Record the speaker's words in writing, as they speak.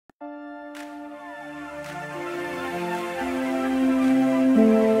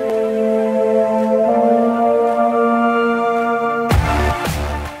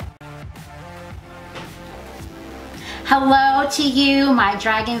you, my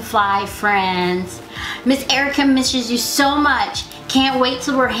Dragonfly friends. Miss Aerika misses you so much. Can't wait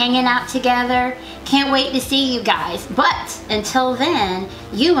till we're hanging out together. Can't wait to see you guys. But until then,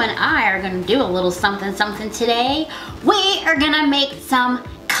 you and I are gonna do a little something today. We are gonna make some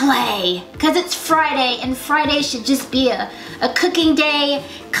clay, because it's Friday, and Friday should just be a cooking day,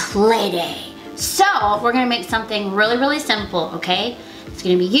 clay day. So we're gonna make something really simple, okay? It's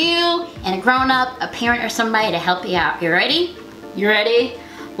gonna be you and a grown-up, a parent or somebody to help you out. You ready? You ready?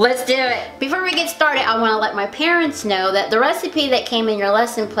 Let's do it. Before we get started, I wanna let my parents know that the recipe that came in your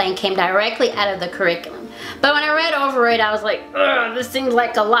lesson plan came directly out of the curriculum. But when I read over it, I was like, ugh, this seems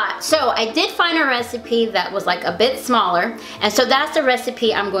like a lot. So I did find a recipe that was like a bit smaller, and so that's the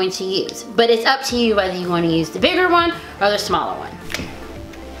recipe I'm going to use. But it's up to you whether you wanna use the bigger one or the smaller one.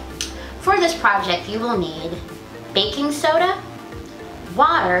 For this project, you will need baking soda,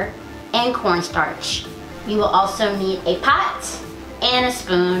 water, and cornstarch. You will also need a pot and a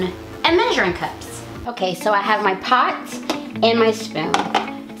spoon and measuring cups. Okay, so I have my pot and my spoon.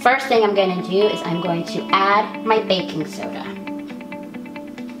 First thing I'm going to do is I'm going to add my baking soda.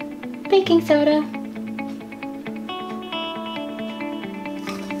 Baking soda.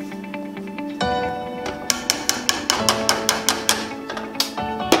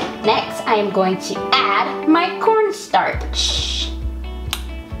 Next, I am going to add my cornstarch.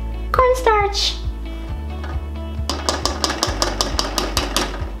 Cornstarch.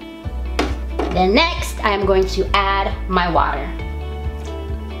 Then next, I am going to add my water.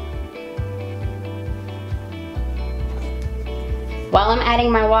 While I'm adding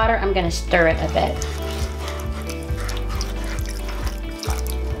my water, I'm going to stir it a bit.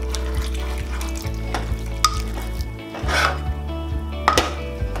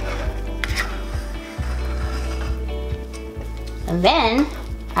 And then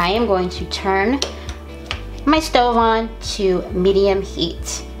I am going to turn my stove on to medium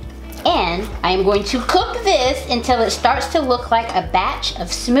heat. And I am going to cook this until it starts to look like a batch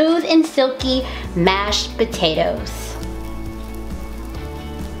of smooth and silky mashed potatoes.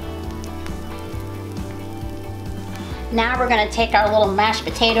 Now we're going to take our little mashed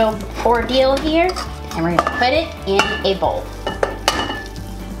potato ordeal here and we're going to put it in a bowl.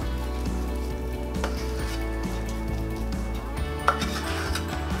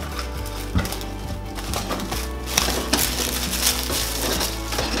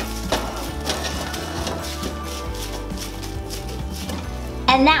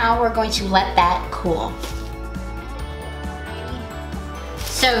 And now we're going to let that cool.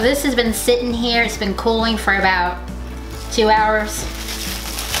 So this has been sitting here, it's been cooling for about 2 hours.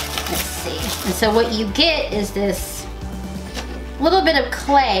 Let's see. And so what you get is this little bit of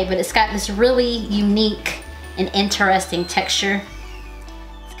clay, but it's got this really unique and interesting texture.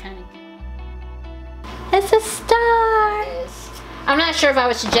 It's kind of... It's a star! I'm not sure if I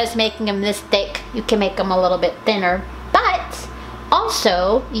would suggest making them this thick. You can make them a little bit thinner, but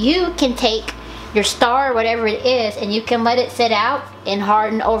also you can take your star or whatever it is and you can let it sit out and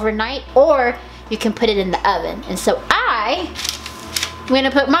harden overnight, or you can put it in the oven. And so I'm gonna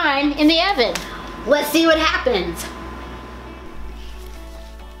put mine in the oven. Let's see what happens.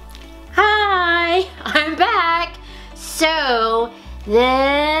 Hi, I'm back. So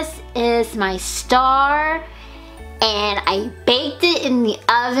this is my star and I baked it in the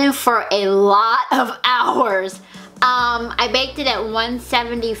oven for a lot of hours. I baked it at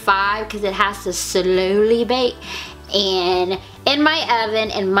 175 because it has to slowly bake, and in my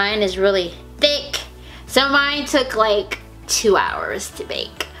oven, and mine is really thick, so mine took like 2 hours to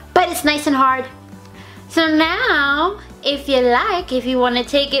bake, but it's nice and hard. So now, if you want to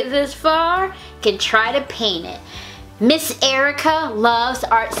take it this far, you can try to paint it. Miss Aerika loves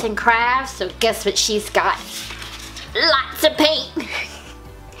arts and crafts, so guess what she's got? Lots of paint.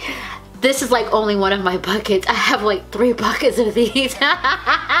 This is like only one of my buckets. I have like 3 buckets of these.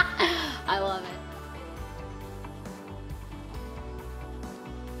 I love it.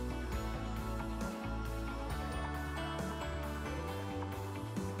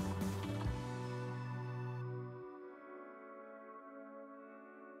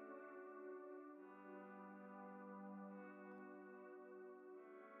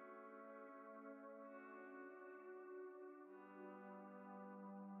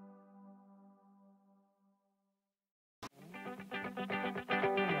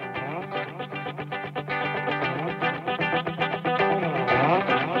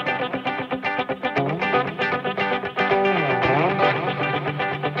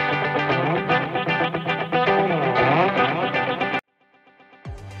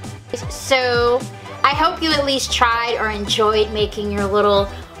 So I hope you at least tried or enjoyed making your little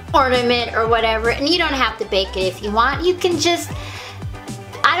ornament or whatever. And you don't have to bake it if you want. You can just,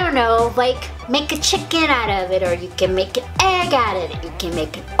 I don't know, like make a chicken out of it, or you can make an egg out of it. You can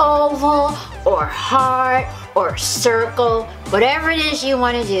make an oval or heart or circle, whatever it is you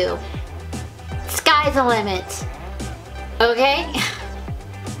want to do. Sky's the limit. Okay?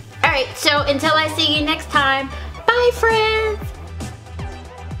 Alright, so until I see you next time, bye friends!